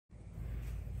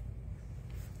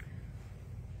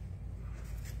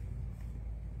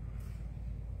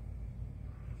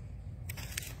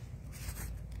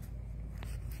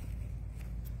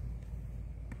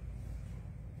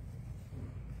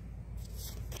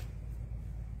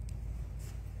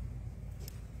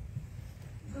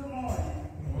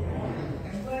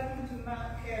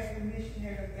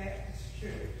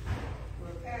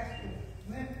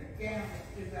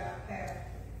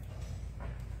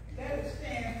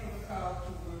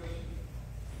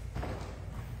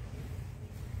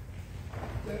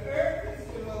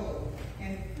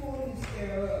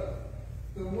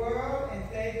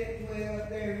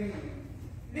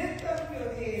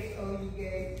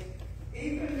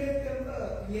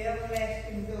the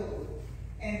everlasting door,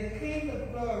 and the King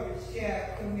of glory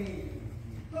shall come in.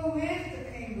 Who is the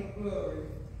King of glory?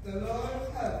 The Lord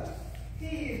of hosts. He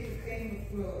is the King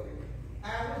of glory. I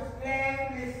was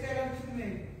glad when they said unto me,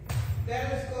 let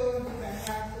us go into the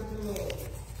house of the Lord.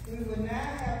 We will now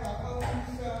have our opening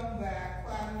song by our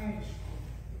choir ministry.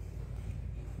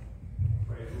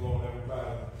 Praise the Lord,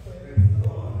 everybody. Praise the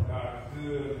Lord. God is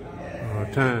good. All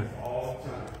the time. All the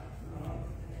time.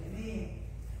 Amen.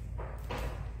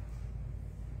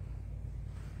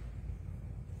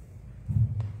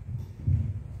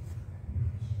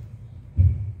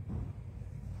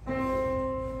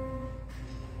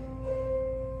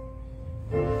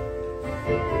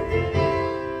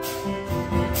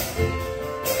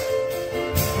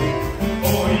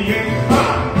 Oh, yeah.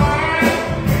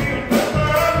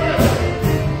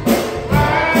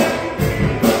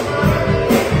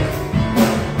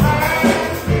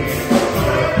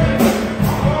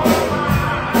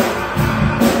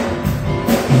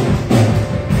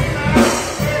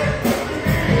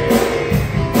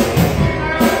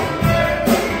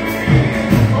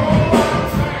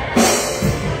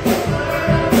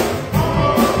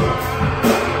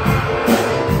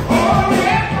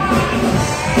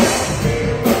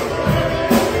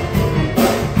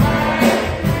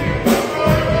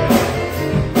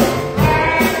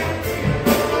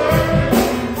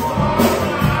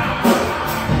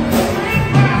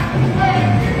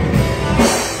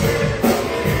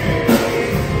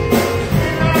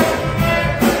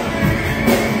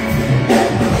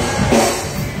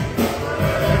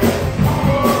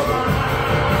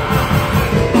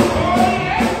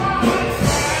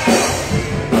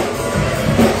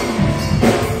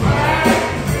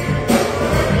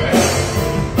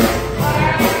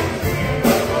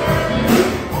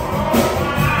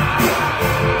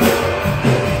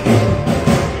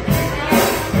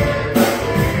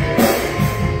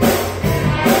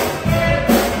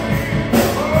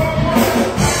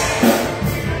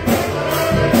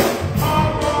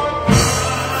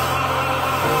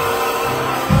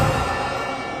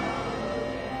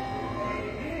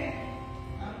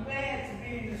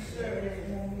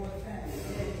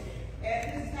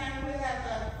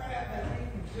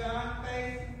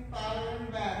 Faison, following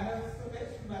by another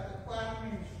selection by the choir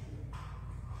ministry.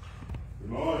 Good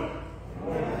morning. Good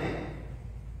morning.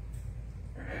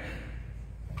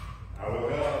 Our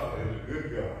God is a good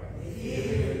God. He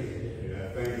is. And I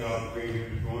thank God for being here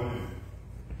this morning.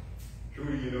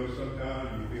 Truly, you know, sometimes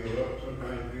you feel up,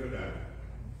 sometimes you feel down.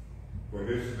 Well,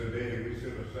 this is the day that we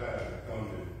set aside to come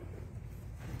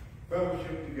to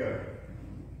fellowship together.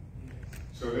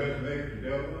 So let's make the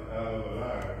devil out of a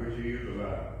liar, which he is a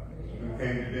liar. We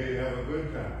came today to have a good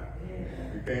time.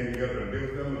 We came together to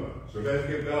lift them up. So let's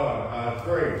give God our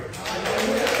praise.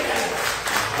 Hallelujah.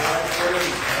 Our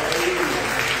praise. Hallelujah.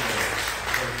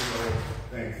 Thank you, Lord.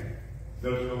 Thank you.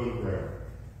 Let us go in prayer.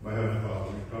 My Heavenly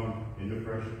Father, we come in the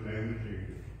precious name of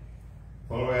Jesus.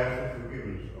 Father, I ask for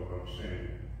forgiveness of our sin.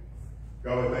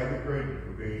 God, we thank you, praise you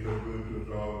for being so good to us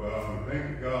all, God. We thank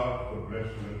you, God, for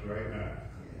blessing us right now.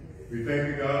 We thank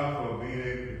you, God, for being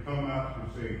able to come out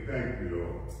and say thank you,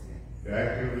 Lord. The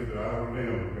activities of our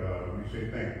limbs, God, we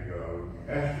say thank you, God. We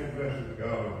ask your blessings,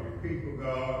 God, over your people,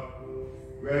 God.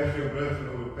 We ask your blessing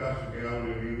over Pastor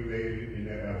Galvin and you ladies in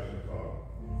their absence, Father.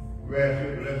 We ask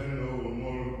your blessing over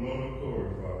Mother Corey,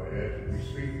 Father, as we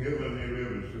speak healing and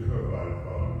deliverance to her body,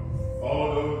 Father.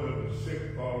 All those that are sick,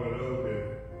 Father, those that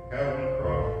have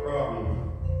problems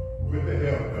with the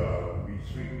health, God, we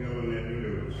speak healing and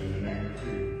deliverance in the name of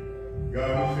Jesus.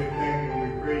 God, we say thank you and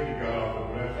we praise you, God, for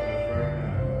blessing us right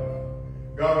now, God.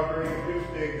 God, I pray this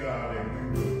day, God, that we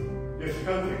will just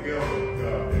come together,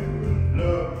 God, that we will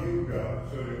love you, God,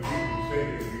 so that we can say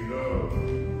that we love,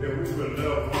 that we will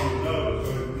love one another,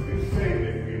 so that we can say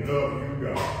that we love you,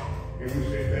 God. And we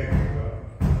say thank you, God.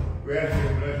 We ask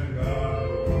your blessing, God,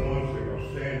 for the ones that will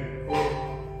stand forth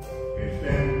and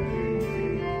stand in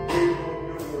faith of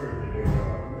your word today,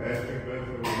 God. We ask your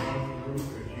blessing over Mother Ruth,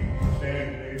 that she can stand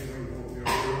today through your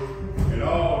word, and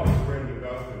all the friends of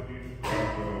God that Jesus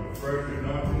Christ, the first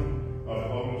anointing of the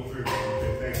Holy Spirit. We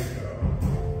say thank you,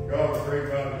 God. God, we pray,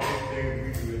 God, that this day we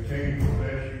can continue to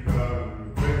bless you, God. We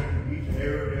will bless you each and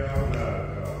every day of our lives,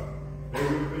 God. That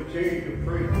we will continue to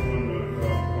pray for one another,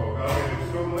 God. Because, God, there's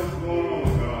so much going on,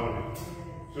 God.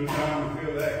 Sometimes we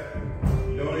feel that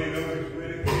you don't even know it's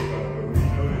really good, God, but we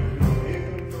know that you're in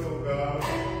control, God.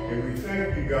 And we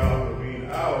thank you, God, for being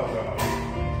our God.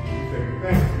 We say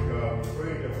thank you, God. We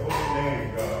praise your holy name,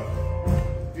 God.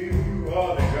 You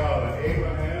are the God of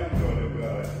Abraham, you are the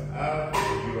God of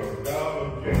Isaac, you are the God of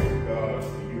Jacob, God.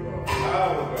 You are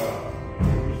our God.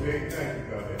 And we say thank you,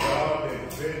 God. The God that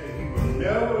said that he will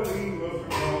never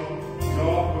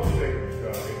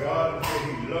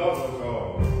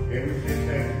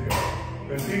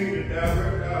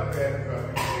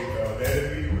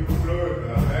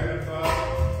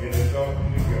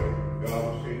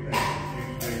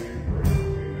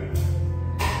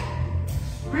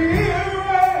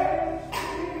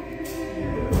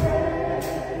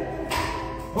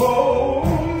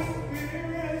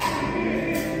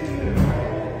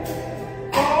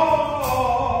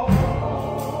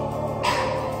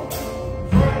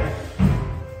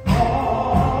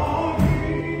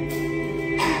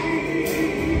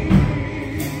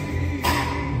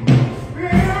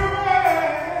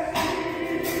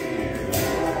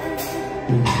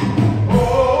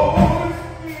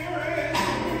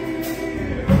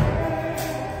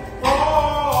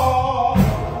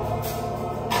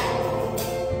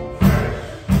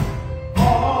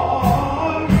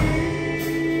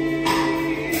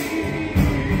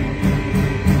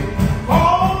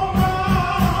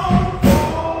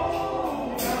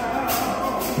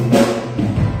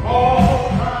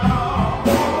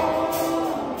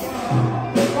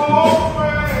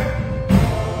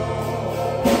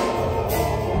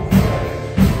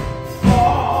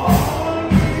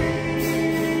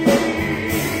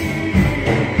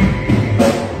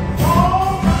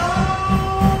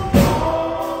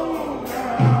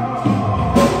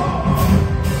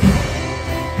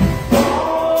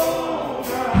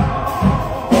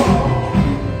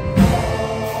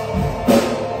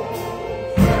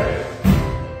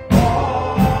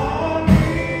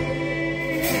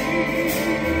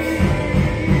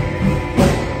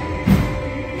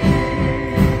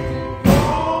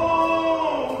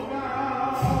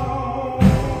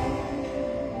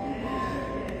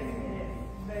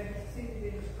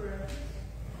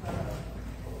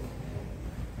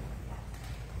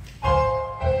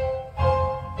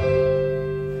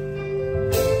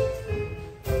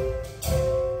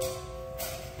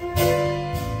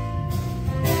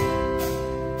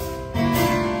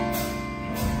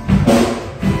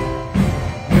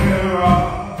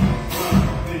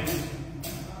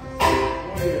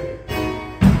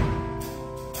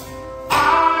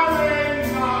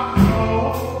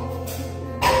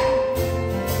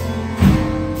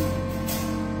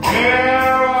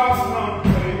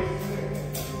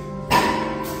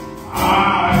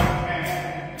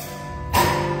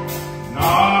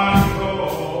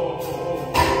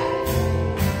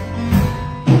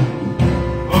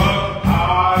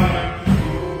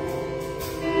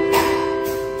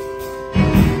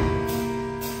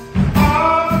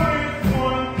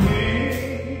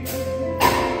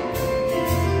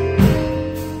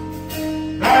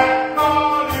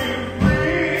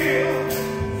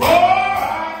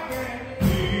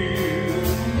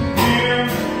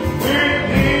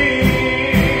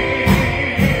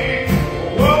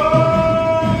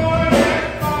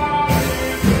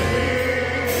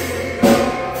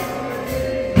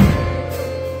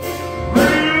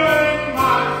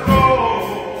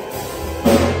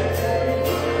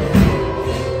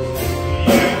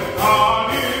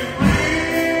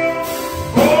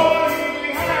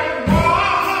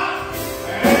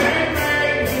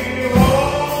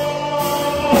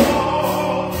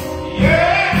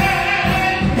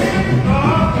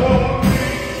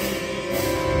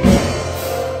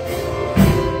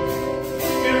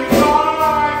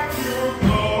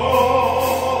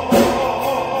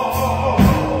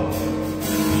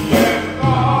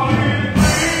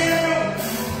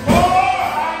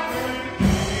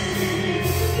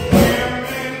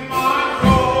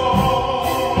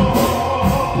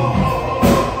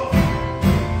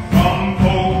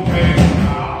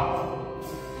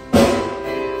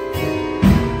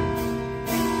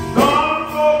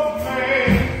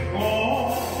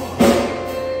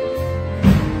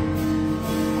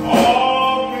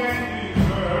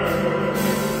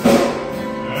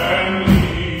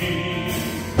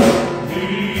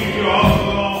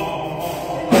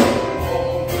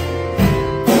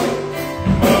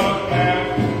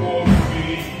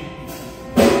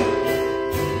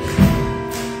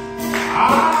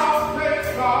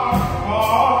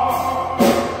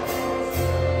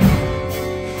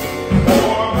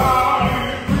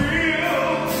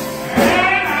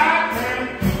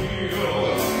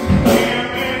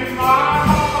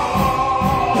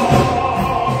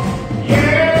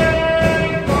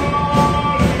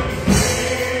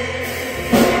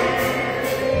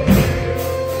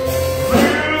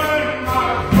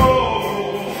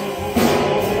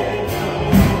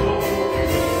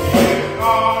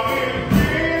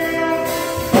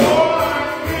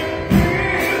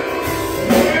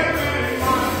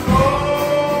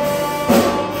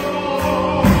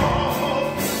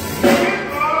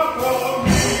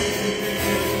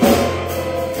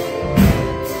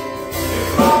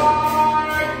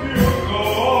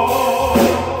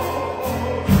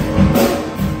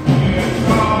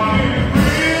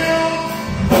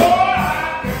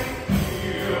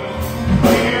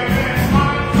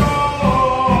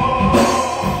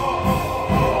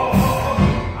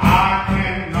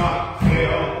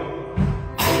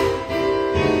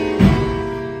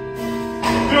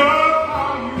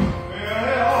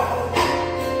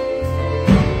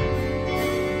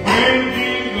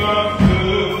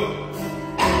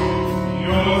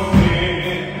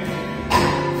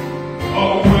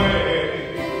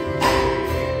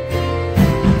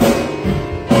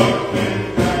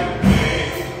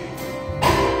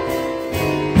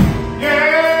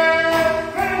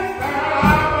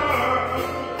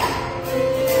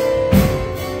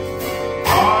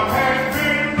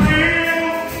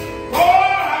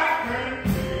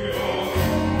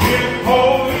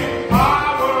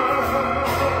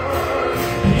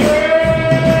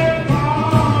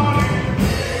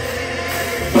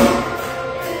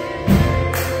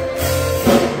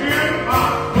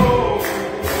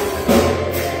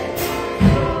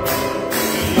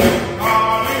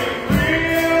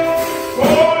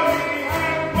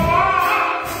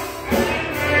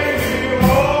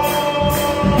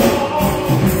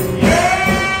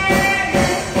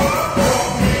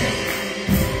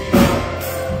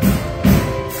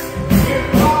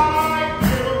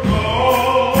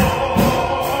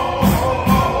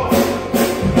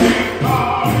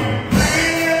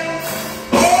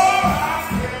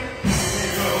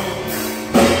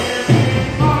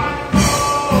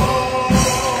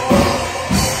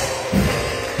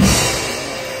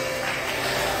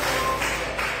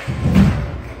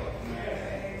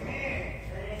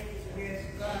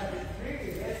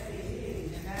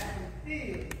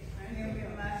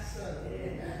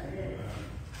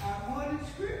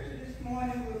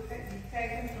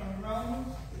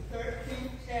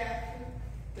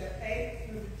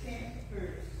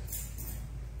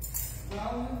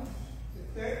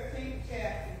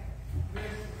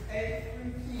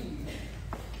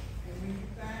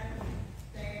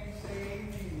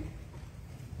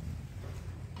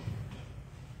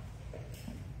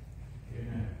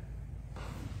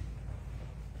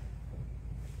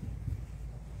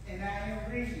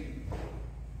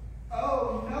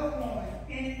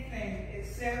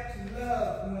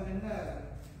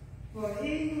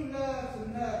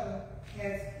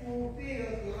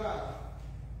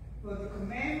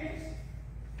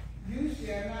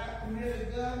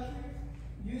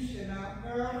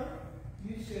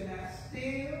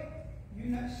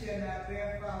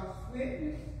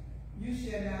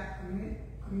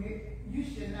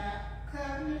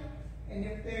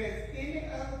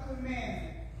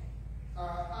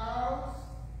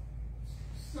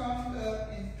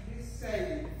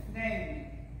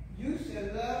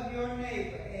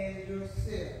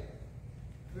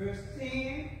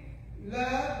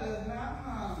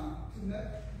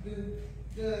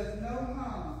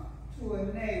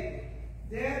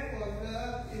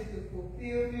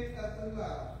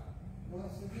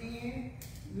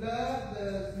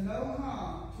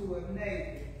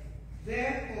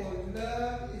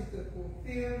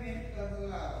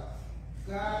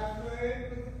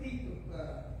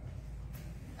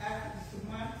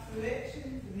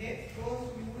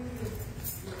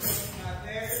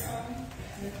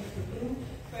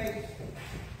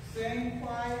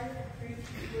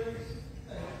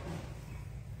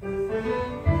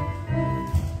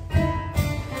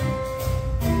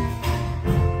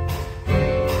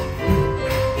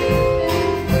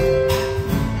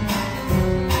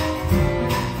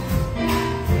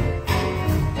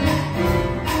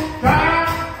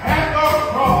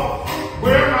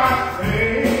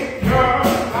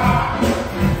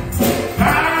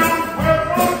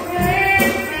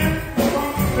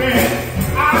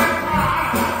I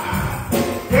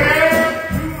cried, dead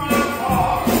to my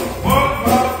heart.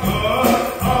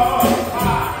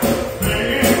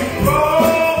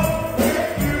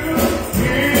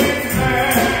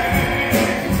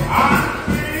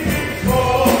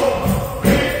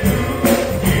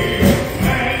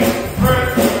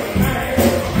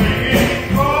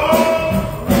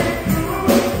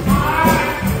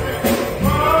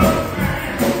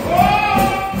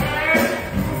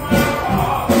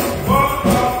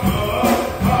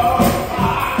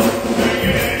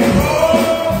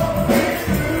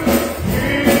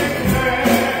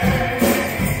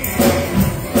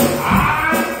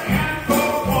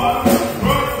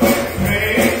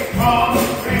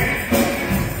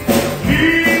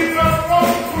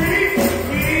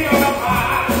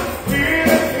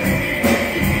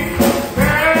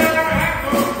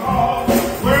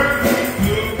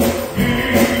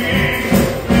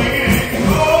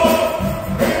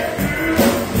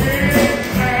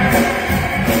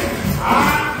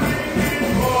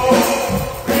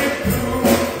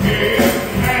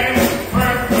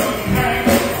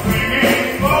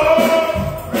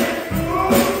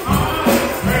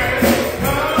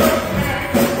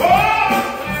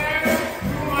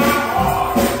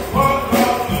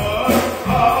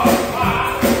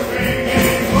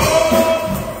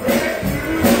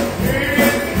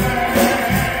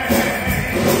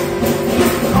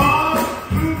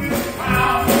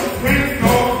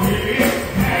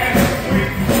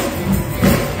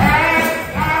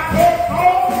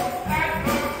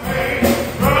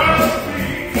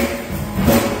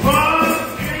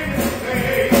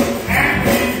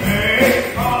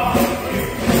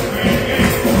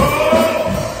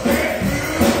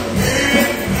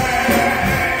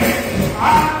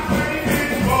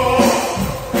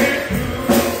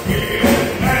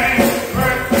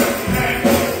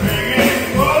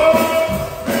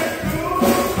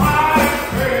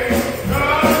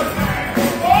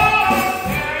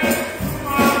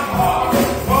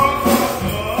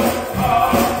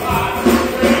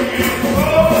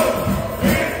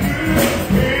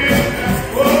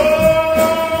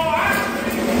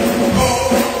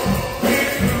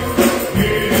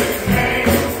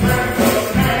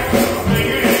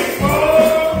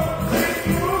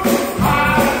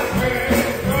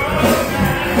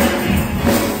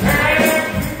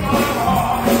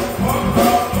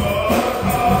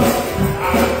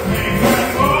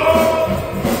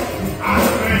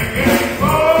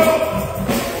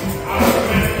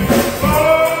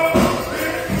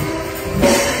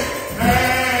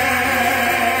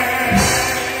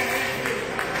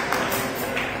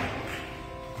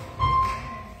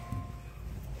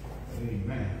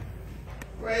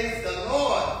 Praise the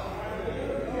Lord.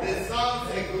 This song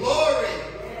says, glory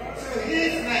to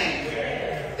his name.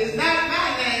 It's not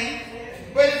my name,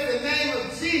 but it's the name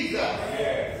of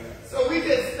Jesus. So we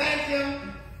just thank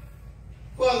him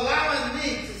for allowing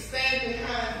me to stand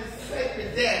behind this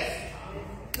sacred desk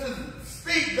to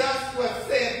speak thus what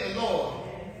saith the Lord.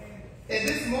 And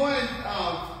this morning,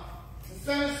 the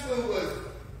Sunday school was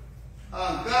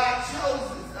God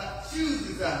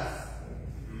chooses us.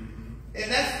 And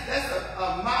that's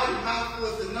a mighty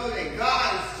mouthful to know that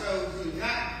God has chosen you,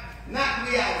 not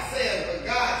we ourselves, but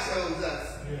God chose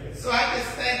us. So I just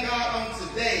thank God on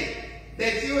today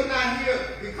that you are not here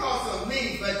because of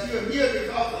me, but you are here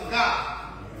because of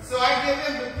God. So I give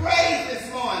him the praise this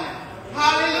morning.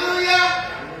 Hallelujah!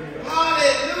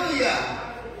 Hallelujah!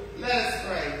 Let us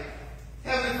pray.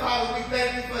 Heavenly Father, we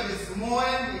thank you for this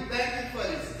morning. We thank you for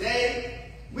this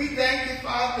day. We thank you,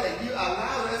 Father, that you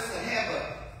allowed us to have an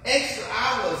extra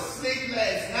hour of sleep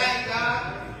last night,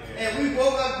 God. And we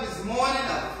woke up this morning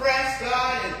afresh,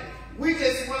 God. And we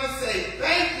just want to say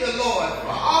thank you, Lord,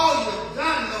 for all you've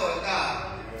done, Lord God.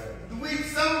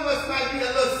 Some of us might be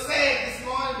a little sad this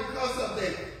morning because of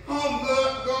the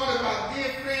homegoing of our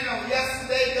dear friend on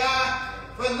yesterday, God.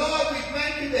 But Lord, we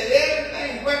thank you that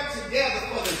everything worked together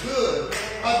for the good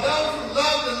of those who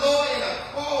love the Lord and are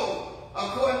called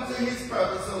according to his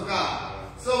purpose, oh God.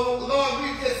 So, Lord, we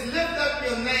just lift up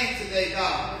your name today,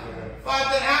 God.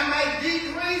 Father, that I might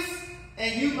decrease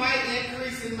and you might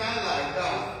increase in my life,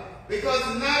 God. Because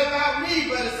it's not about me,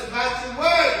 but it's about your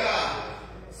word, God.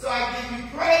 So I give you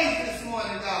praise this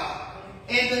morning, God.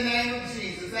 In the name of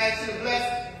Jesus, I ask you to bless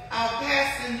our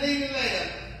pastor and leading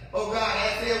later, oh God,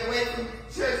 as they're away from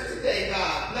church today,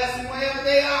 God. Bless them wherever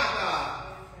they are, God.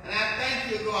 And I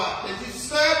thank you, God, that you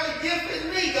stir the gift in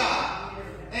me, God,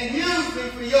 and use me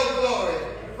for your glory,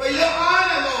 for your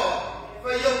honor, Lord,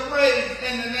 for your praise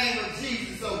in the name of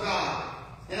Jesus, oh God.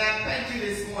 And I thank you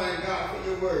this morning, God, for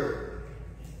your word.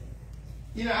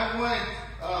 You know,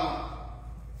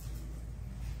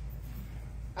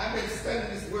 I've been studying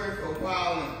this word for a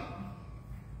while, and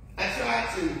I try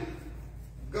to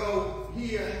go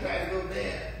here, I try to go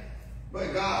there,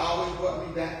 but God always brought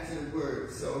me back to the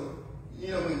word. So, you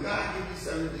know, when God gives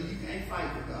you something, you can't fight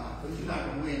for God, because you're not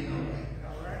going to win no way.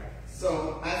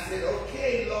 So I said,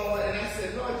 okay, Lord. And I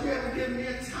said, Lord, you haven't given me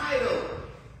a title.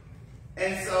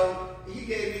 And so he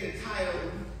gave me the title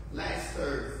last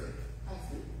Thursday. I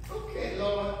said, okay,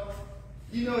 Lord,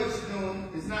 you know what you're doing.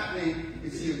 It's not me,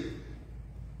 it's you.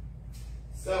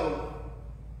 So,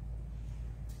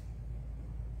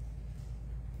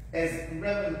 as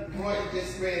Reverend Morton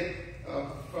just read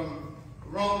from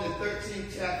Romans the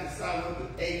 13th chapter, starting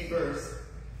with the 8th verse,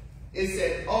 it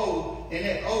said, oh, and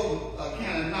that oh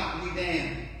kind of knocked me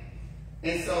down.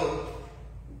 And so,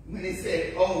 when it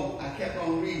said, oh, I kept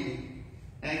on reading,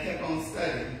 and I kept on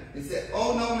studying. It said,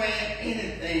 oh, no man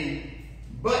anything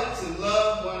but to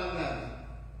love one another.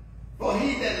 For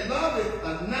he that loveth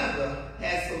another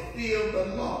has fulfilled the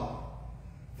law.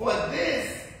 For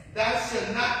this, thou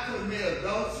shalt not commit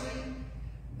adultery,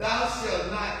 thou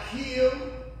shalt not kill,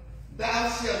 thou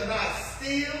shalt not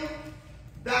steal,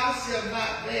 thou shalt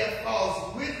not bear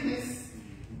false witness,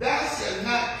 thou shalt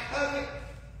not covet,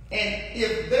 and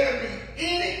if there be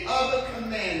any other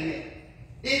commandment,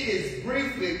 it is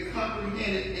briefly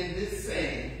comprehended in this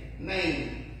saying,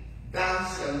 namely, thou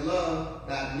shalt love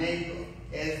thy neighbor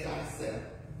as thyself.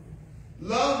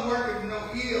 Love worketh no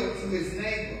ill to his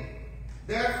neighbor.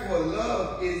 Therefore,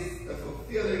 love is the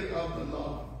fulfilling of the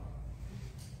law.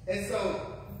 And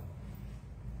so,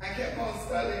 I kept on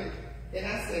studying, and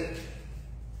I said,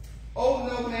 owe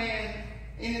no man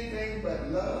anything but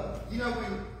love. You know,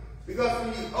 because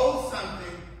when you owe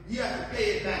something, you have to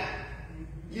pay it back.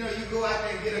 You know, you go out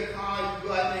there and get a car, you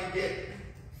go out there and get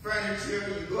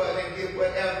furniture, you go out there and get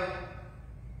whatever.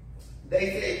 They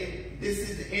say this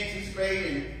is the interest rate,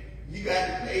 and you got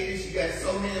to pay this. You got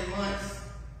so many months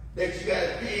that you got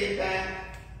to pay it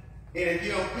back. And if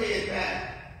you don't pay it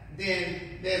back,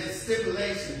 then there's a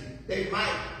stipulation. They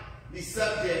might be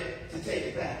subject to take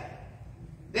it back.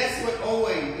 That's what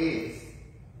owing is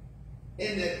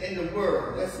in the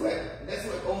world. That's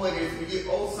what owing is. When you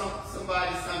owe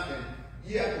somebody something,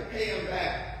 you have to pay them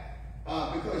back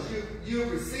because you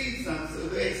received something, so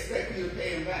they expect you to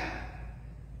pay them back.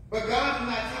 But God's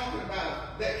not talking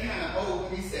about that kind of owe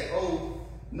when he said, owe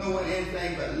no one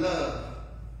anything but love.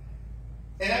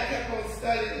 And I kept on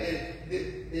studying, and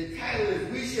the title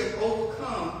is, We Shall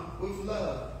Overcome with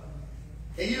Love.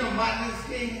 And you know, Martin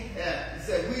Luther King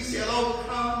said, we shall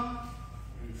overcome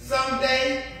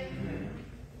someday.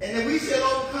 And then we shall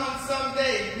overcome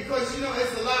someday, because, you know,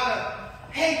 it's a lot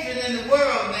of hatred in the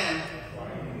world now.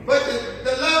 But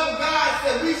the love of God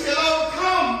said we shall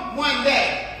overcome one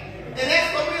day. And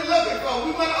that's what we're looking for.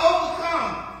 We want to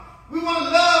overcome. We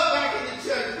want love back in the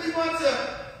church. We want to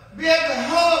be able to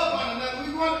hug one another.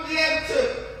 We want to be able to,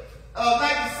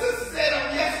 like the sister said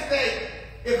on yesterday,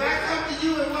 if I come to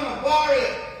you and want to borrow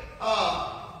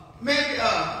maybe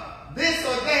this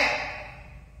or that,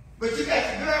 but you got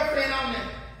your girlfriend on the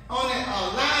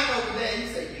line over there, and you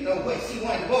say, you know what, she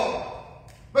wanted to borrow.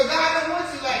 But God don't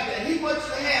want you like that. He wants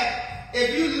you to have,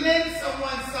 if you lend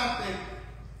someone something,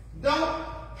 don't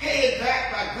pay it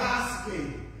back by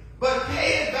gossiping, but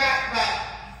pay it back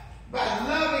by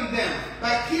loving them,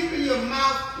 by keeping your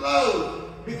mouth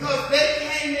closed, because they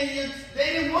came in you,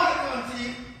 they didn't want to come to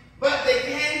you, but they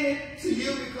came to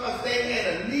you because they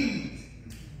had a need.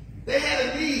 They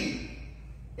had a need.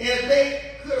 And if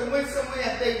they could have went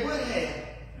somewhere, they would have.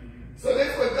 So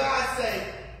that's what God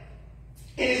said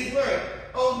in his word.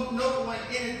 Oh, no one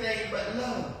anything but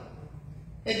love.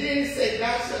 And then he said,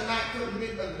 thou shalt not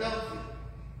commit adultery.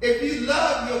 If you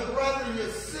love your brother and your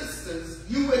sisters,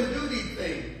 you wouldn't do these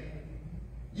things.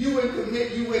 You wouldn't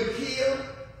commit, you wouldn't kill,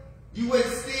 you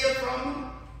wouldn't steal from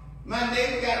them. My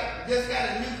neighbor just got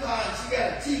a new car and she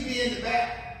got a TV in the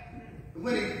back.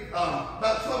 When it,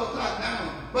 about 12 o'clock now, I'm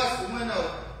gonna bust the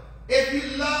window. If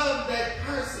you love that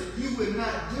person, you would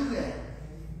not do that.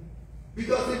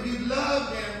 Because if you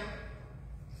love them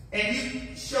and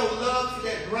you show love to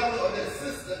that brother or that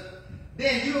sister,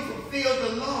 then you will fulfill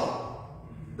the law.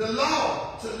 The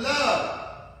law to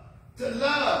love,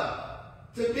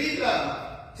 to be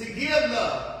loved, to give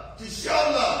love, to show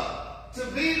love, to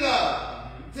be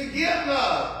loved, to give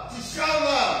love, to show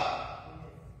love.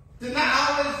 To not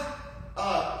always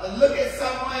look at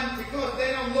someone because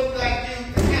they don't look like you,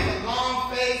 and have a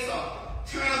long face or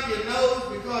turn up your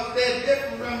nose because they're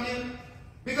different from you.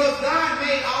 Because God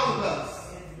made all of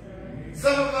us.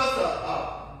 Some of us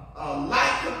are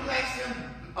light complexion,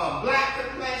 black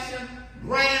complexion,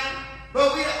 brown,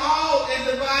 but we're all in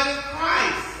the body of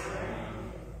Christ.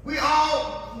 We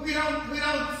don't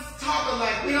talk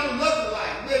alike, we don't look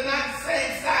alike, we're not the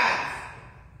same size.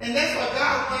 And that's why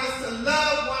God wants us to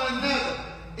love one another.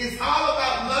 It's all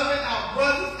about loving our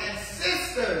brothers and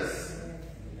sisters.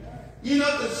 You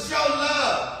know, to show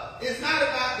love. It's not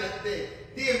about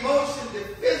the emotion, the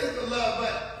physical love,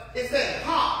 but it's that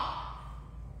heart.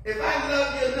 If I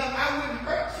love you enough, I wouldn't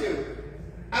hurt you.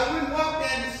 I wouldn't walk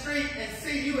down the street and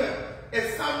see you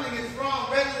if something is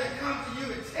wrong, rather than come to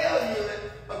you and tell you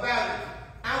about it.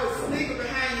 I would sneak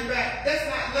behind your back. That's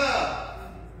not love.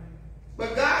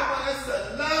 But God wants us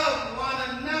to love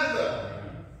one another.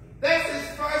 That's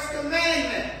his first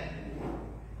commandment.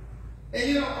 And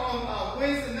you know, on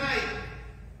Wednesday night,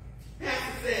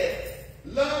 Pastor said,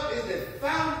 love is the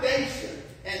foundation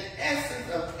and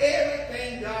essence of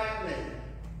everything God made.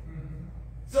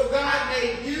 So God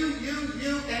made you,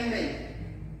 and me.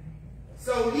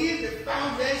 So he is the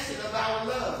foundation of our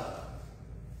love.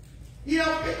 He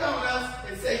don't pick on us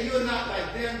and say, you're not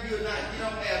like them, you don't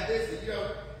have this, and you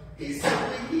don't. He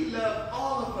simply, he loved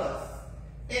all of us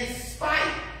in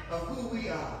spite of who we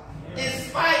are, in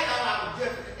spite of our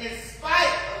difference, in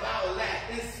spite of our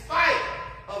lack, in spite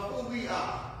of who we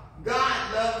are.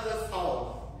 God loves us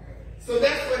all. So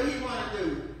that's what he wanted to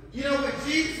do. You know, when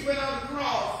Jesus went on the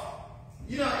cross,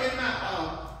 you know, in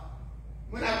my,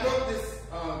 when I wrote this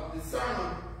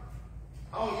sermon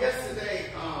on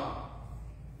yesterday,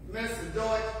 Mr.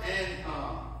 George and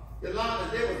Yolanda,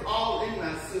 they was all in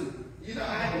my suit. You know,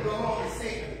 I had to go home and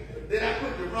see that I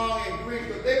put the wrong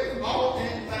ingredients, but they was all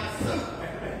in my suit.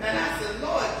 And I said,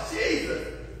 Lord Jesus,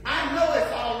 I know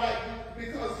it's all right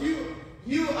because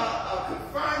you are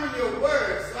confirming your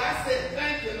word. So I said,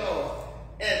 thank you, Lord.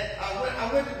 And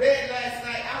I went to bed last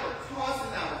night. I was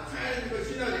tossing, I was turning,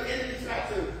 because you know the enemy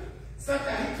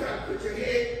sometimes he tries to put your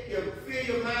head,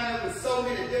 fill your mind up with so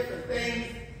many different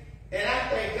things. And I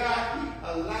thank God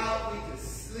he allowed me to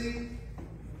sleep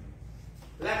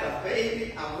like a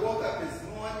baby. I woke up this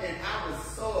morning and I was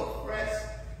so refreshed.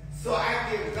 So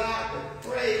I give God the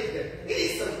praise, the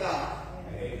peace of God.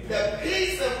 Amen. The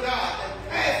peace of God that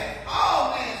passes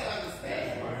all man's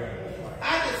understanding.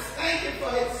 I just thank him for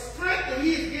his strength that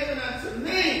he has given unto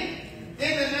me.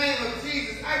 In the name of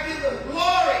Jesus, I give him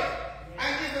glory.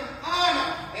 I give him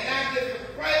honor. And I give him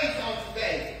praise on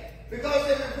today.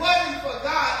 Because if it wasn't for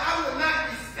God, I would not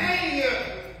be standing here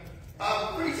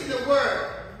preaching the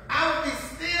word. I would be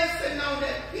still sitting on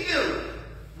that pew.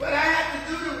 But I have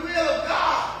to do the will of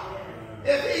God.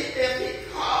 If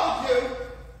he called you,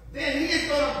 then he is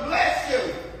going to bless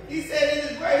you. He said,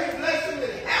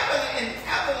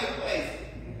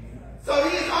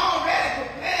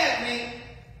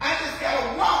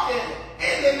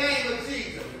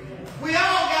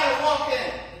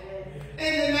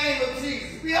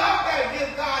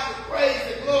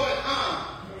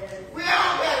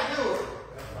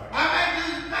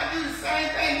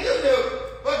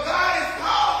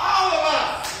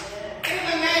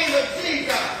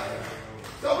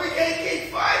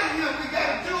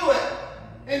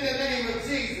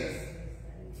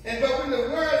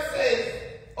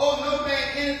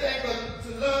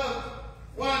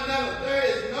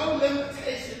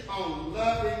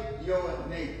 your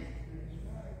neighbor.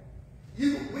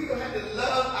 We're going to have to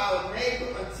love our neighbor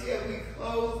until we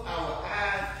close our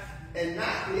eyes and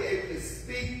not be able to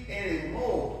speak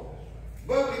anymore.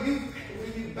 But when you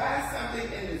buy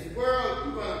something in this world,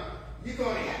 they're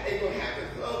going to have to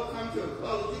come to a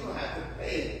close. You're going to have to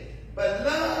pay it. But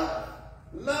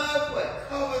love what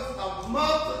covers a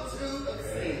multitude of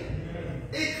sin.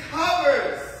 It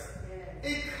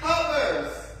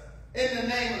covers in the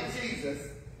name of Jesus.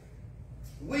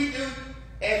 We do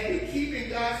as we keeping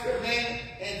God's command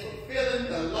and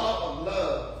fulfilling the law of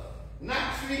love,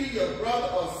 not treating your brother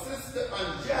or sister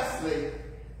unjustly,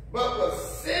 but with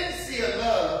sincere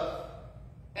love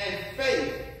and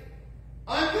faith,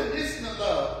 unconditional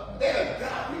love, that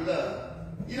agape love.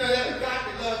 You know, that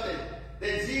agape love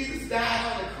that Jesus died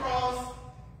on the cross.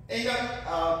 And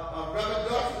Brother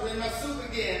Dorothy was in my soup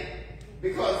again,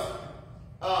 because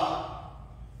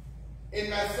in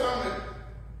my sermon,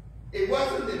 it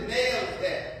wasn't the nails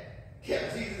that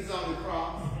kept Jesus on the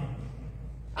cross.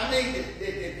 I mean,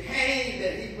 the pain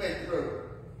that he went through,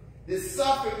 the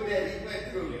suffering that he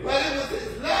went through. But it was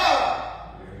his love.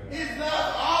 His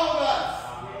love for all of us.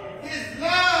 His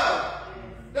love.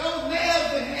 Those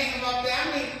nails didn't hang him up there. I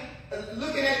mean,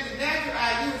 looking at the natural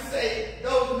eye, you would say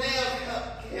those nails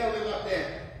held him up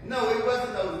there. No, it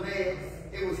wasn't those nails.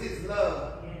 It was his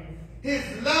love. His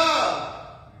love.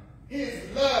 His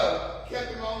love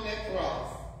kept him on that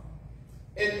cross.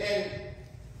 And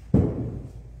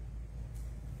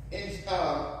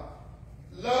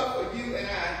love for you and I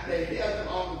that held him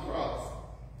on the cross.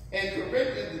 And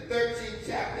Corinthians, the 13th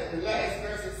chapter, and the last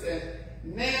verse, it says,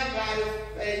 now by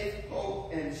faith,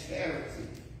 hope, and charity.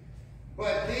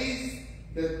 But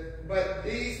the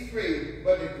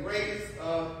greatest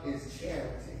of is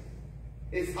charity.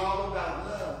 It's all about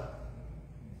love.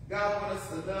 God wants us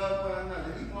to love one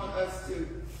another. He wants us to,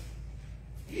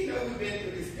 we've been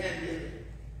through this pandemic.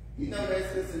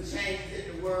 There's been some changes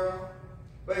in the world.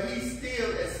 But he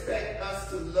still expects us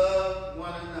to love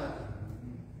one another.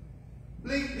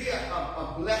 Be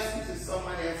a blessing to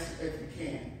somebody else if you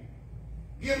can.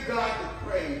 Give God the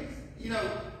praise.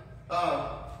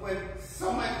 When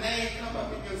someone's name comes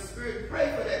up in your spirit, pray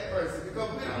for that person, because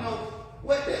we don't know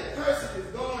what that person is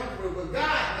going through, but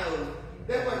God knows.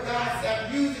 That's what God said.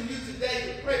 I'm using you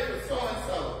today to pray for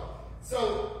so-and-so. So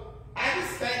I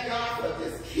just thank God for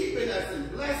just keeping us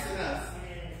and blessing us.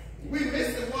 We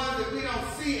miss the ones that we don't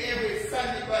see every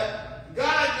Sunday, but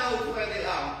God knows where they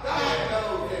are. God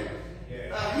knows them.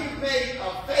 He made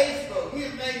Facebook. He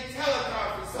made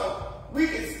teleconference, so we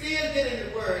can still get in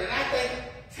the Word. And I thank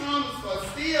Thomas for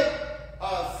still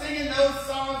singing those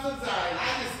songs of Zion. I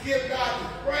just give God the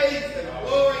praise, the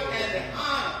glory, and the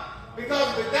honor. Because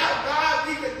without God,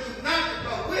 we can do nothing.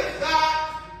 But with God,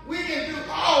 we can do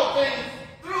all things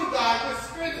through God, which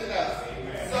strengthens us.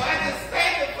 Amen. So I just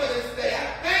thank Him for this day. I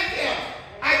thank Him.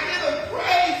 I give Him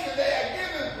praise today. I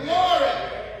give Him glory.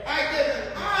 I give Him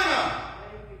honor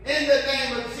in the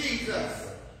name of Jesus.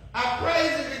 I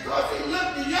praise Him because He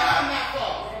looked beyond my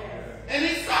fault. And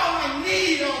He saw my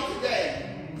need on today.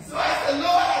 So I said, Lord, I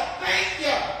thank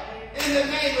You in the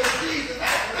name of Jesus. I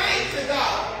thank You,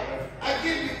 God. I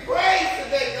give You praise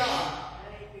today, God,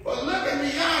 for looking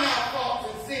beyond our faults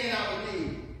and seeing our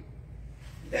need.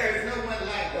 There is no one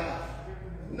like God.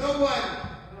 No one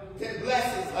can bless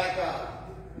us like God.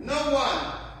 No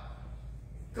one.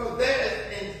 Because there is,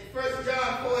 in 1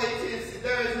 John 4:18,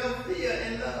 there is no fear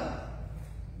in love.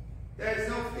 There is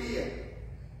no fear.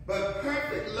 But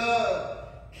perfect love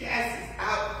casts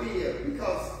out fear,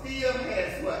 because fear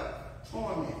has what?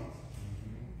 Torment.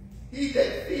 He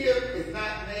that feareth is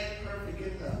not made perfect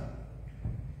in love.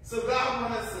 So God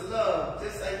wants us to love,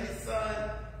 just like His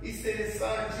Son. He sent His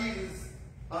Son Jesus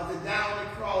to die on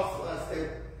the cross for us, that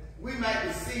we might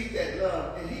receive that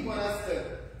love. And He wants us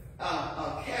to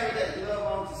carry that love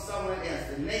on to someone else,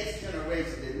 the next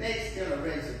generation, the next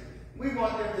generation. We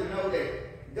want them to know that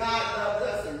God loves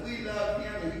us and we love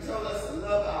Him, and He told us to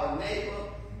love our neighbor.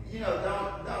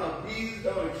 Don't abuse,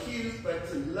 don't accuse, but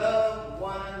to love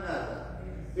one another.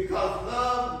 Because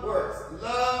love works.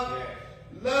 Love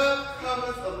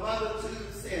covers a multitude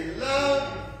of sin. Love.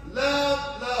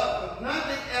 If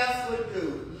nothing else would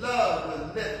do, love will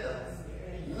lift us.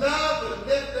 Love will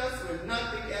lift us when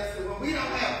nothing else will. When we don't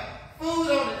have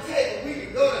food on the table, we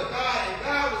can go to God, and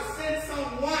God will send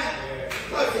someone,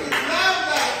 because He loves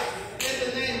us in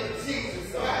the name of Jesus.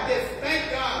 So I just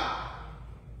thank God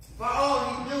for all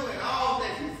He's doing, all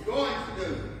that He's going to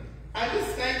do. I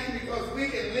just thank Him because we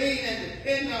can lean and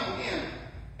depend on Him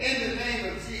in the name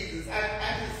of Jesus.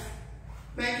 I just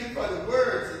thank you for the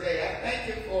word today. I thank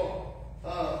you for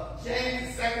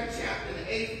James, the 2nd chapter, the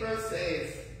 8th verse says,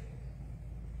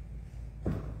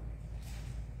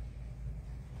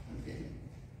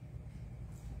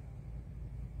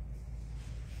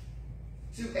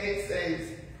 2:8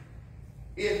 says,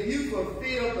 if you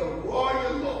fulfill the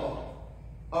royal law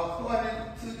according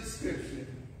to the scripture,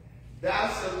 thou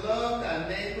shalt love thy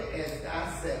neighbor as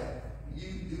thyself,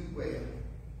 you do well.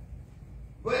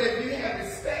 But if you have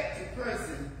respect to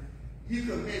person, you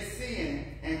commit sin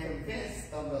and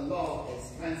convince of the law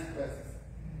as transgressors.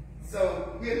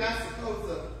 So we're not supposed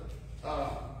to,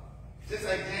 just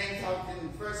like James talked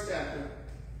in the first chapter,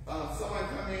 someone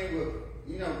come in with,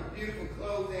 beautiful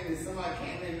clothing, and somebody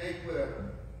came in maybe with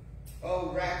a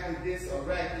rack of this or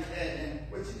rack of that, and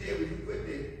what you did was you put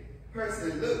the person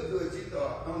that looked good, you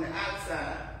thought, on the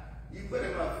outside. You put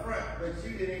him up front, but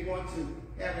you didn't want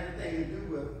to have anything to do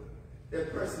with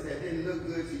that person that didn't look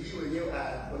good to you in your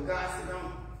eyes. But God said,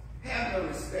 don't have no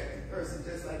respect to person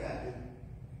just like I do.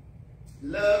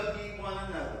 Love ye one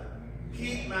another.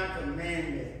 Keep my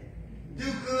commandment.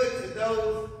 Do good to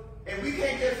those, and we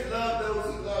can't just love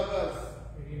those who love us.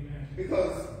 Amen.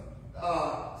 Because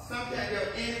sometimes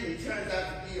your enemy turns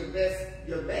out to be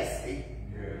your bestie.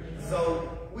 Yes.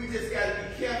 So we just got to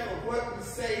be careful what we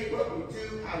say, what we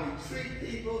do, how we treat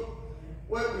people,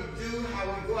 what we do, how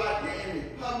we go out there in the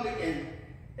public,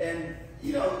 and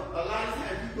a lot of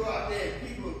times you go out there and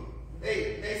people,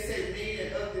 they say mean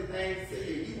and ugly things to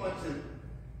you. You want to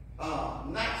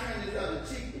not turn this other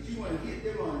cheek, but you want to hit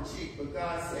them on the cheek. But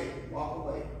God said, walk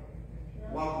away.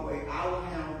 Walk away. I will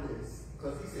handle this.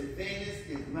 Because he said, vengeance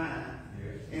is mine,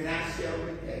 and I shall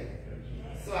repay.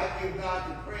 So I give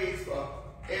God the praise for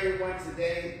everyone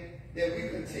today, that we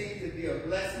continue to be a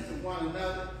blessing to one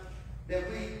another, that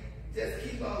we just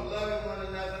keep on loving one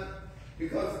another,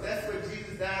 because that's what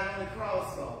Jesus died on the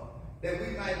cross for, that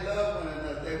we might love one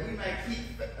another, that we might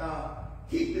keep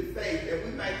the faith, that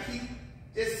we might keep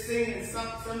just singing.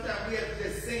 Sometimes we have to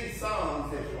just sing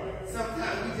songs, and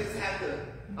sometimes we just have to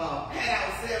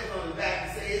pat ourselves on the back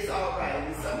and say it's all right.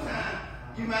 And sometimes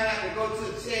you might have to go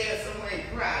to a chair somewhere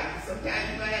and cry.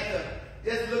 Sometimes you might have to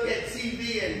just look at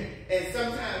TV, and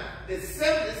sometimes the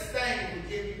simplest thing will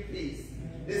give you peace.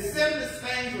 The simplest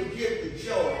things will give you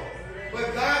joy.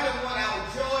 But God don't want our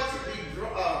joy to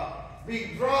be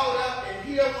drawn up, and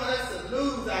he don't want us to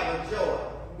lose our joy.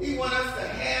 He wants us to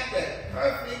have that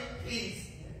perfect peace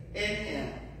in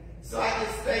him. So I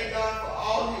just thank God for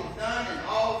all he's done and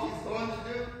all he's going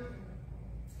to do.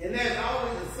 And there's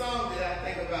always a song that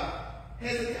I think about,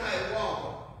 Hezekiah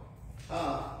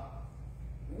Walker.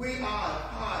 We are a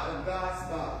part of God's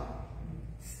body.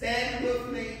 Stand with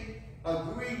me,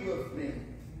 agree with me.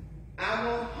 I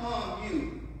won't harm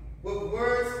you with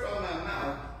words from my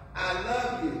mouth. I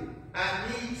love you. I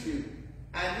need you.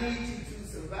 I need you to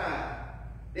survive.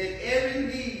 That every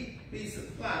need be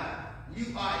supplied. You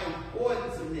are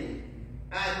important to me.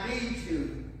 I need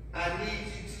you. I need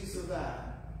you to survive.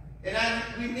 And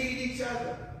we need each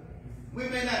other. We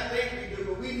may not think we do,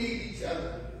 but we need each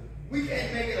other. We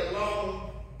can't make it alone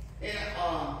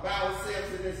by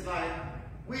ourselves in this life.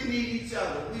 We need each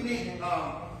other. We need,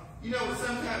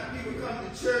 sometimes people come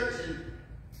to church and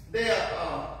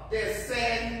they're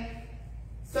saddened.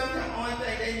 Sometimes the only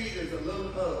thing they need is a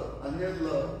little hug, a little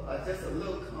love, or just a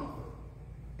little comfort.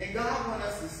 And God wants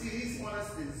us to see, he wants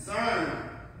us to discern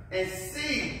and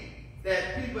see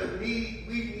that we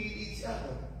need each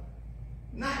other.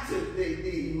 Not to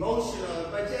be emotional,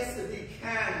 but just to be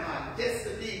kind-hearted,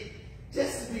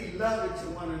 just to be loving to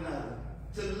one another,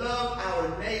 to love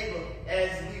our neighbor as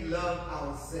we love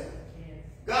ourselves. Yes.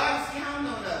 God is counting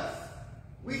on us.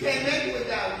 We can't make it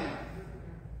without him.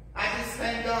 I just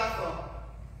thank God for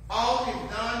all he's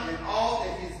done and all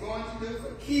that he's going to do,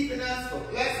 for keeping us, for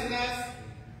blessing us,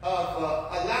 for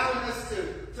allowing us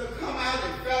to come out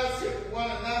and fellowship with one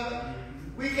another.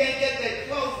 We can't get that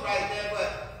close right there,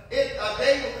 but a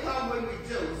day will come when we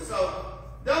do. So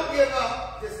don't give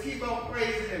up. Just keep on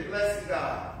praising and blessing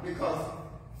God, because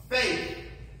faith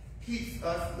keeps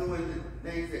us doing the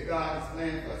things that God has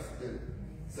planned for us to do.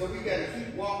 So we got to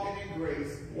keep walking in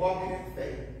grace, walking in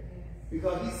faith,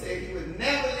 because he said he would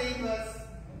never leave us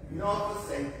nor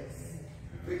forsake us,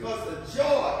 because the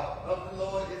joy of the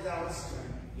Lord is our strength.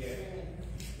 Yeah.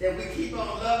 That we keep on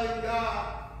loving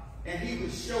God, and he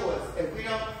would show us. If we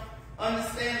don't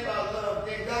understand about love,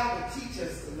 then God would teach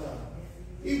us to love.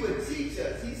 He would teach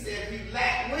us. He said we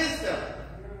lack wisdom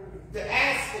to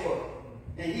ask for it,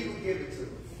 and he would give it to us.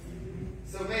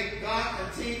 So may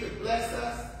God continue to bless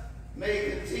us. May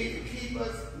he continue to keep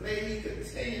us. May he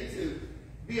continue to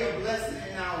be a blessing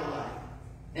in our life.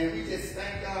 And we just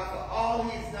thank God for all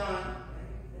he's done,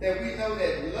 that we know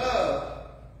that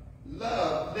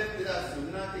love lifted us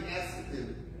with nothing else to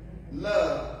do.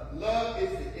 Love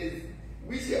is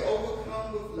we should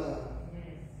overcome with love.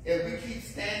 If we keep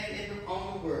standing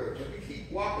on the word, if we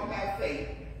keep walking by faith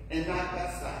and not by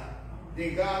sight,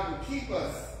 then God will keep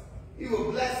us. He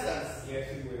will bless us. Yes,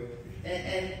 He will.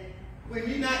 And when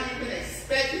you're not even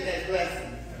expecting that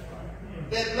blessing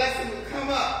will come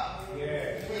up.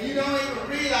 Yes. When you don't even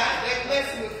realize that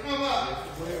blessing will come up.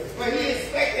 But He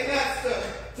expecting us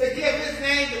to give His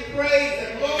name the praise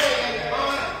and glory and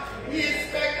honor. He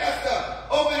expects us to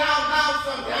open our mouths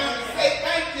sometime and say,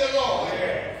 thank you, Lord.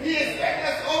 Yes. He expects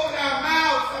us to open our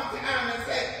mouths sometime and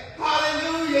say,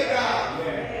 hallelujah, God.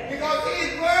 Yes. Because He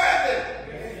is worthy.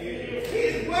 Yes, He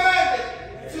is worthy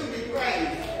to be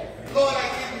praised. Lord, I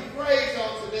give you praise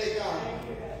on today, God.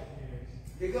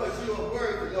 Because you are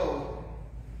worthy, Lord.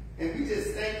 And we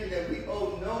just thank you that we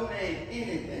owe no man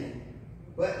anything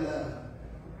but love.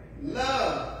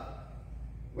 Love,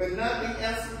 when nothing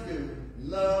else will do.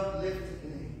 Love lifted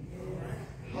me.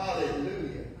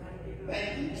 Hallelujah.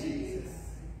 Thank you, Jesus.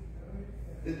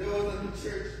 The doors of the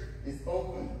church is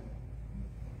open.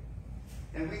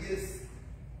 And we just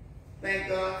thank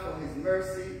God for His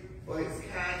mercy, for His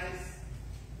kindness.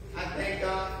 I thank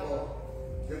God for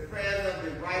the prayers of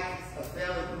the righteous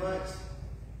availeth much.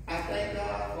 I thank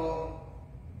God for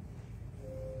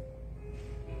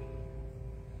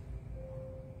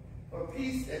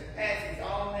peace that passes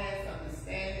all man's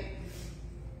understanding.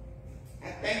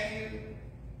 I thank you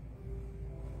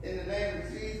in the name of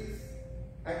Jesus.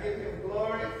 I give Him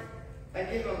glory, I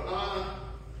give Him honor,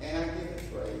 and I give Him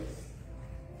praise.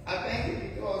 I thank Him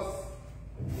because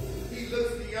He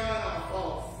looks beyond our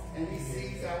faults and He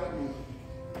sees our needs.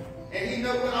 And He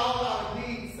knows what all our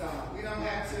needs are. We don't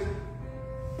have to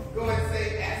go and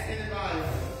say, ask anybody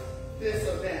this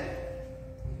or that.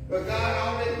 But God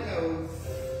already knows.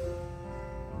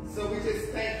 So we just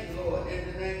thank you, Lord,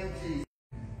 in the name of Jesus.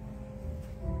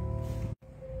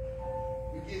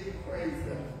 We give you praise,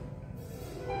 God.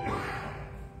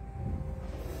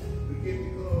 We give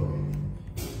you glory.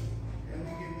 And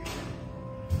we give you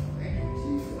thank you,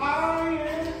 Jesus. I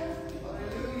am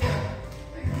Hallelujah.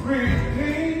 Thank you.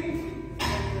 redeemed.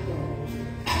 Thank you, Lord.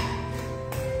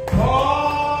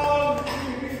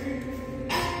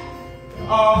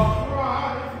 All of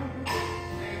Christ.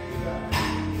 Thank you, God.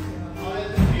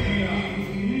 Hallelujah.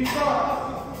 Jesus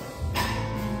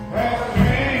has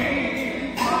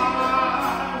changed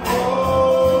my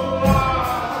whole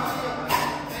life.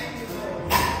 Thank you,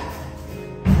 Lord.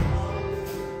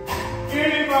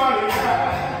 Anybody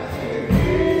else?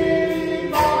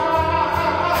 Anybody else?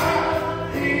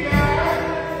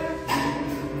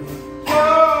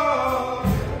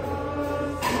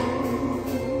 Just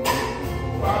who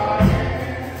I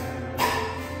am.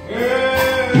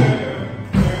 Yeah.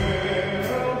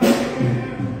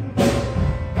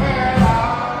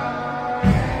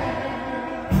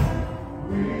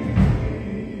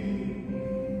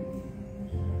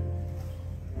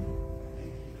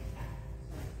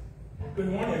 Good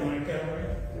morning, my Calvary.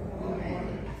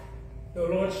 The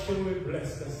Lord surely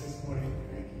blessed us this morning.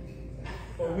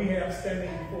 For we have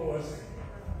standing before us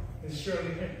Miss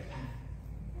Shirley Hinton.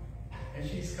 And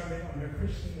she's coming on her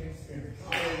Christian experience.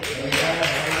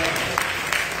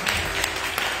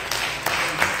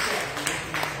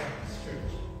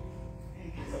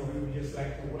 So we would just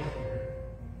like to welcome her.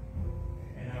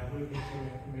 And I will get your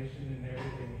information and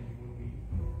everything, and you will be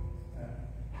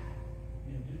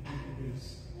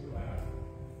introduced to our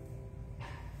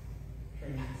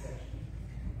training session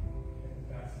at the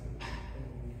gospel. And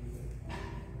we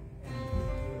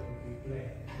will be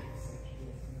glad to accept you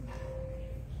as a member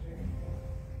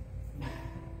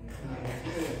of our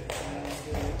church.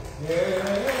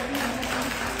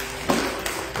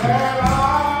 That I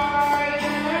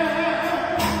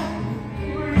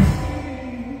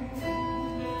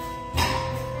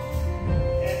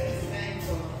At this name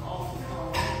for an altar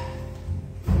call.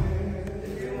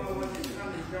 If anyone wants to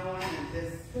come and join and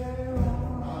just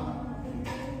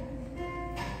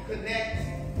connect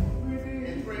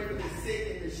and pray for the sick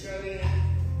and the shut in,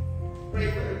 pray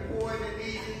for the poor and the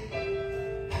needy,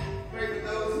 pray for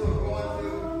those who are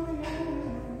going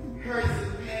through hurts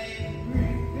and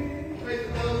pain, pray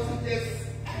for those who just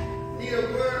need a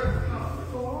word of comfort.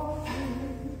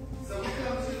 So we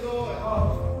come to you, Lord,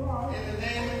 in the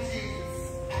name of Jesus,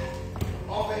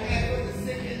 on behalf of the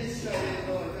sick and the shut in,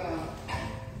 Lord God,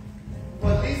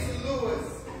 for Lisa Lewis,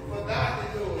 for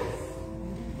Dr. Lewis,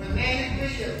 for Nanny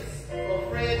Williams, for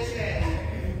Fred Chadwick,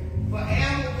 for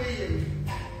Amber Williams,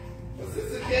 for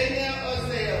Sister Katie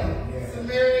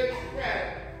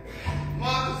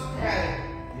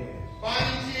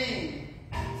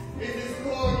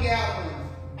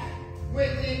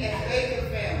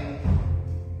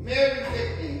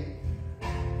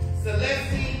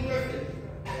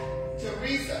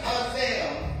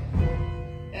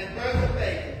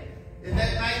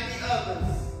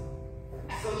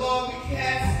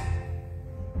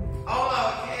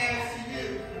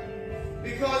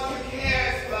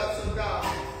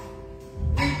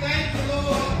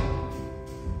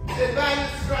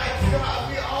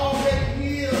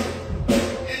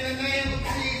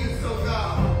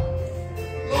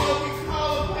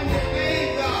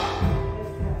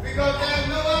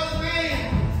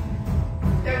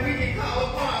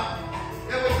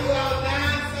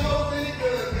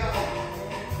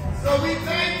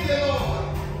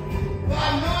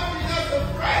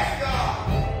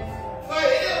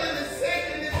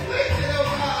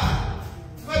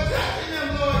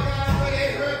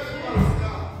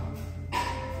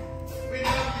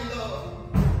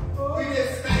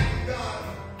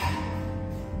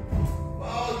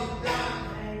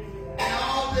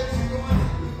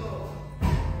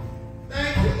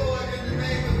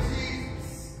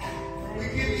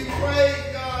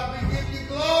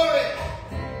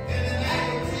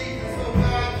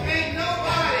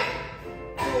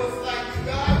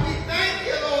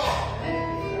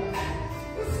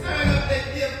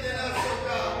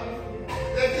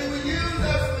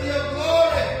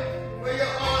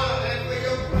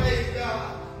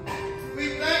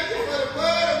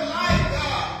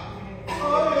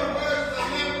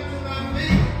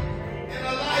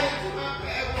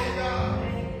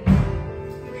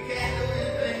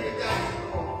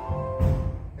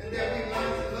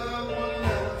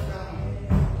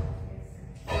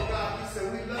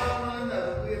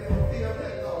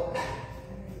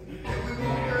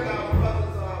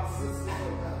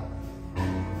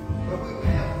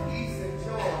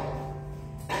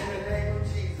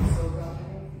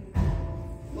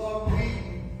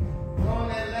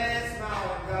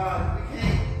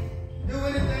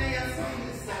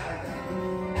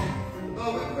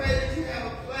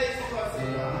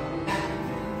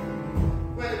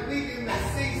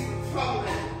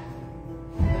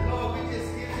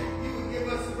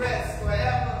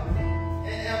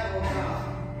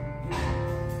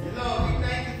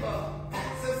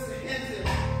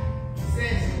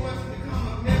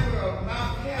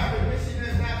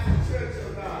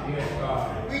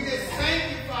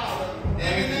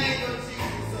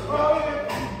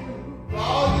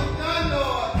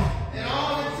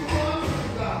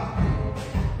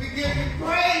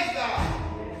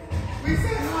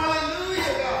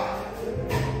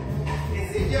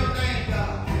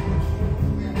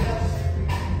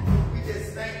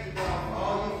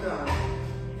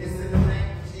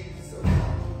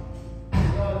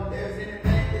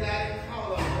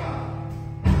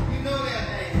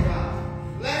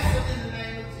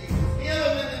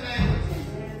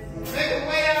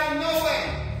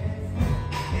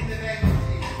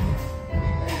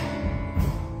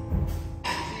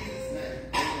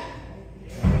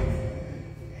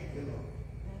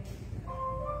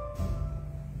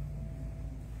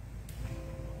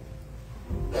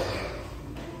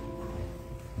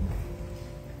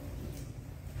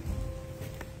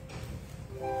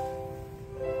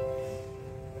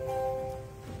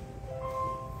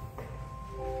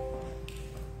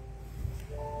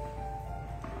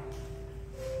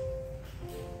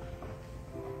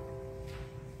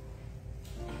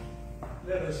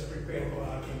Let us prepare for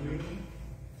our communion.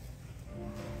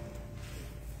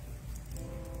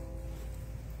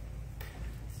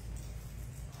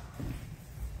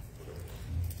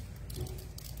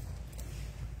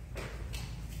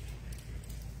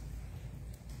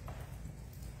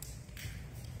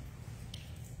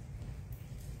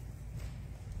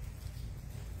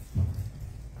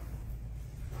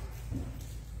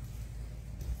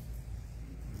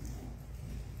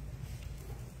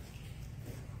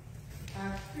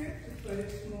 Our scripture for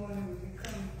this morning will be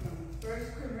coming from 1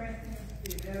 Corinthians, the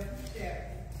 11th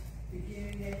chapter,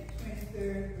 beginning at the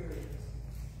 23rd verse.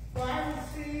 For I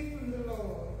received from the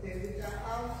Lord that which I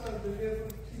also delivered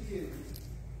to you,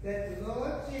 that the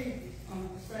Lord Jesus, on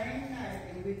the same night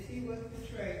in which he was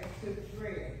betrayed, took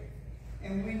bread.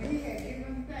 And when he had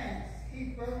given thanks, he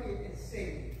broke it and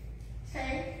said,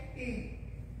 Take, eat.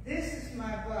 This is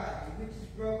my body, which is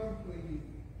broken for you.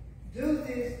 Do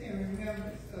this in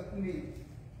remembrance of me.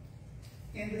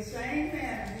 In the same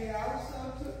manner, he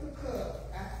also took the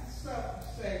cup after supper,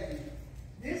 saying,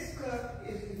 This cup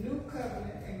is the new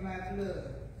covenant in my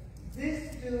blood.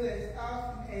 This do as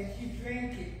often as you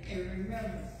drink it in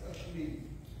remembrance of me.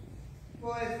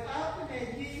 For as often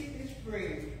as you eat this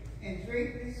bread and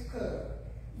drink this cup,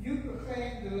 you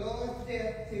proclaim the Lord's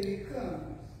death till he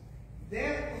comes.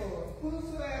 Therefore,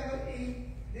 whosoever eats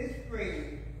this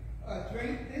bread or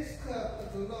drink this cup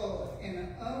of the Lord in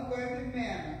an unworthy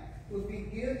manner will be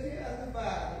guilty of the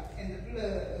body and the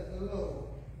blood of the Lord.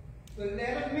 But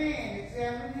let a man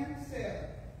examine himself,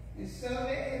 and so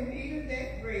let him eat of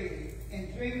that bread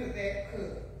and drink of that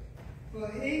cup. For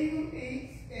he who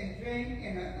eats and drinks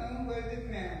in an unworthy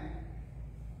manner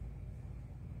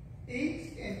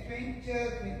eats and drinks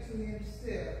judgment to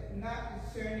himself, not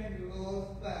discerning the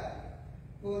Lord's body.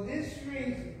 For this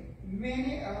reason,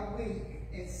 many are weak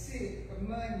and sick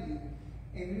among you,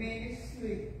 and many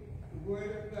sleep. The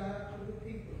word of God for the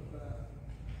people of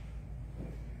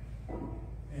God.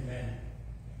 Amen.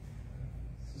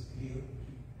 Sister Hill,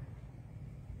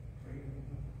 pray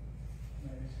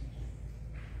over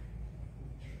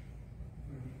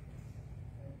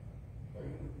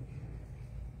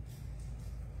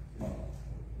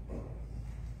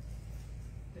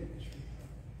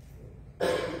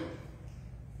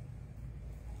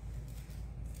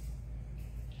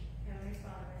Heavenly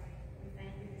Father, we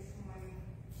thank you this morning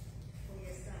for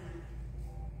your Son.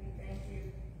 We thank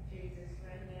you, Jesus,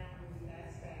 right now when we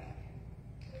ask that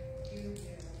you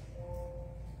will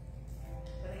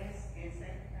bless and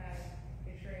sanctify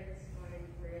the trade this morning,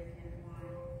 bread and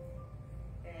wine,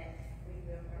 that we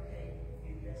will partake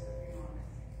and dress up your honors.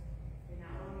 We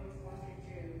not only want you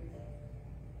to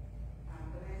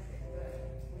bless it, but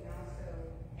we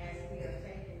also, as we are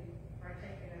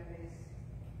partaking of this,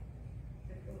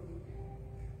 the food,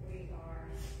 we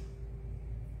are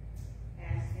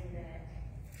asking that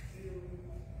you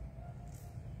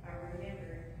are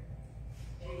remembered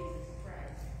Jesus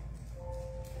Christ,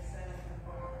 the Son of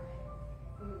God,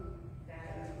 who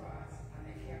died on the cross on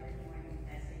that Calvary morning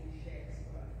as he shed his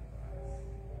blood for us.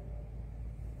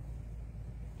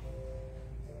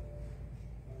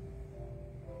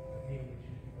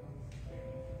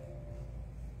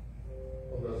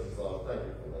 Well, gracious Lord, thank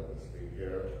you for letting us be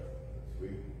here as we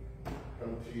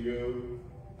come to you,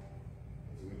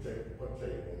 as we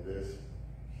partake in this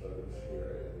service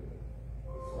here. And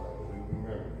this morning we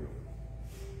remember you.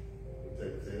 We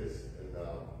take this and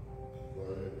now go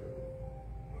ahead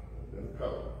and then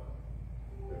cover.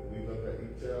 That we look at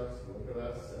each else, look at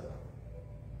ourselves,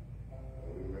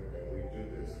 and we do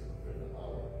this within an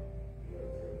hour.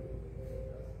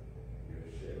 You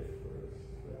share it for us.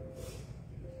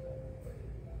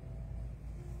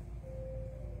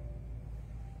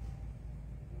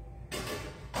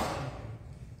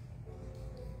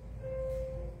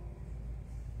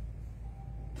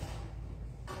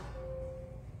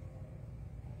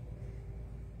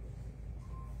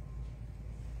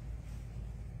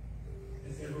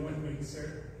 Is everyone being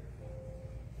served?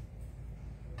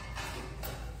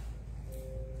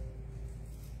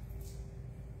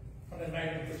 On the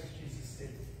night in which Jesus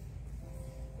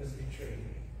was betrayed,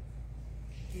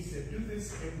 he said, Do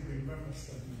this in remembrance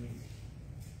of me.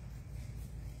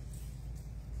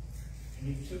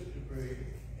 And he took the bread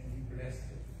and he blessed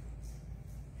it.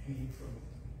 And he broke it.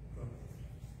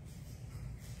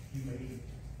 You may eat.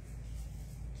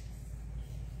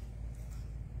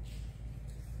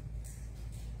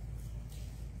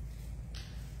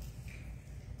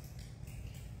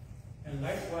 And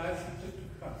likewise, he took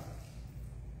the cup.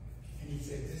 And he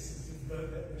said, This is the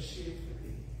blood that was shed for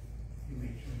thee. You may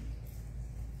drink.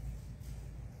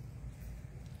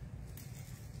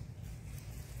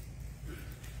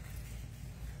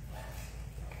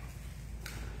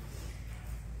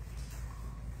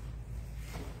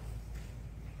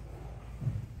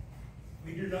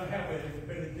 don't have a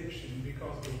benediction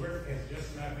because the work has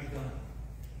just not begun.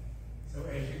 So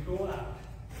as you go out,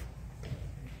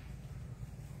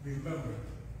 remember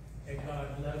that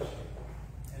God loves you,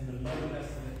 and the love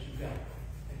lesson that you got,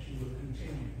 that you will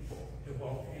continue to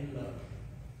walk in love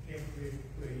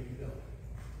everywhere you go.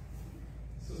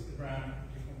 Sister Brown,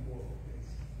 would you come forward, please?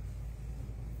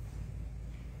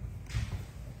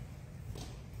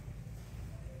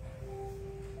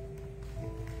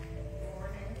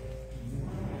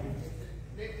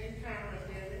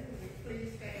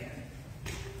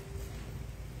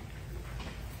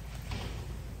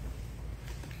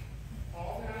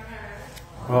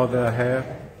 All that I have,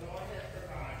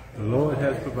 the Lord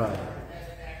has provided.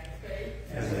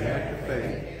 As an act of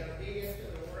faith,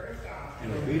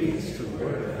 in obedience to the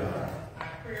Word of God, I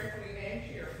prayerfully and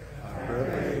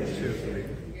cheerfully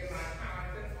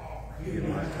give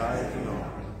my tithes and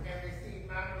offering, and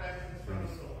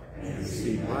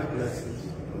receive my blessings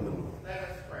from the Lord. Let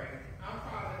us pray. Our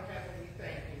Father in heaven, we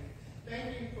thank you. Thank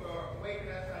you for waking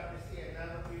us up to see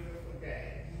another beautiful day.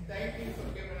 Thank you for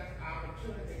giving us the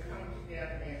opportunity to come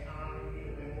together and honor you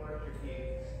and worship you.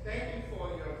 Thank you for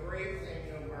your grace and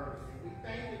your mercy. We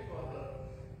thank you for the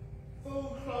food,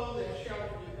 clothes, and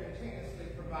shelter you continuously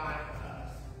provide for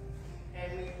us. And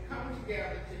we come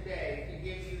together today to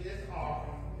give you this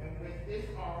offering. And with this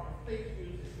offering, please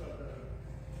use it for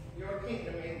your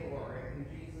kingdom and glory. In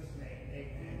Jesus' name,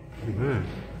 amen. Amen.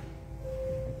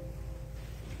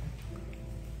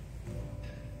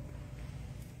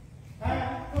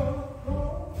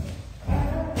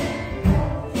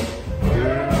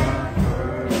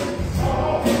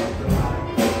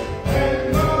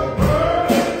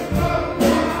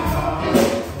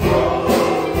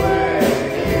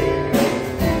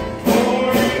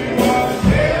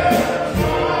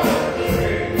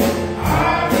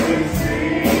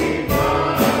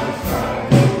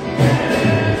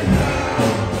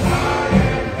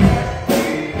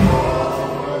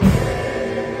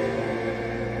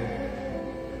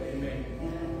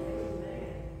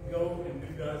 Go and do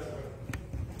God's work.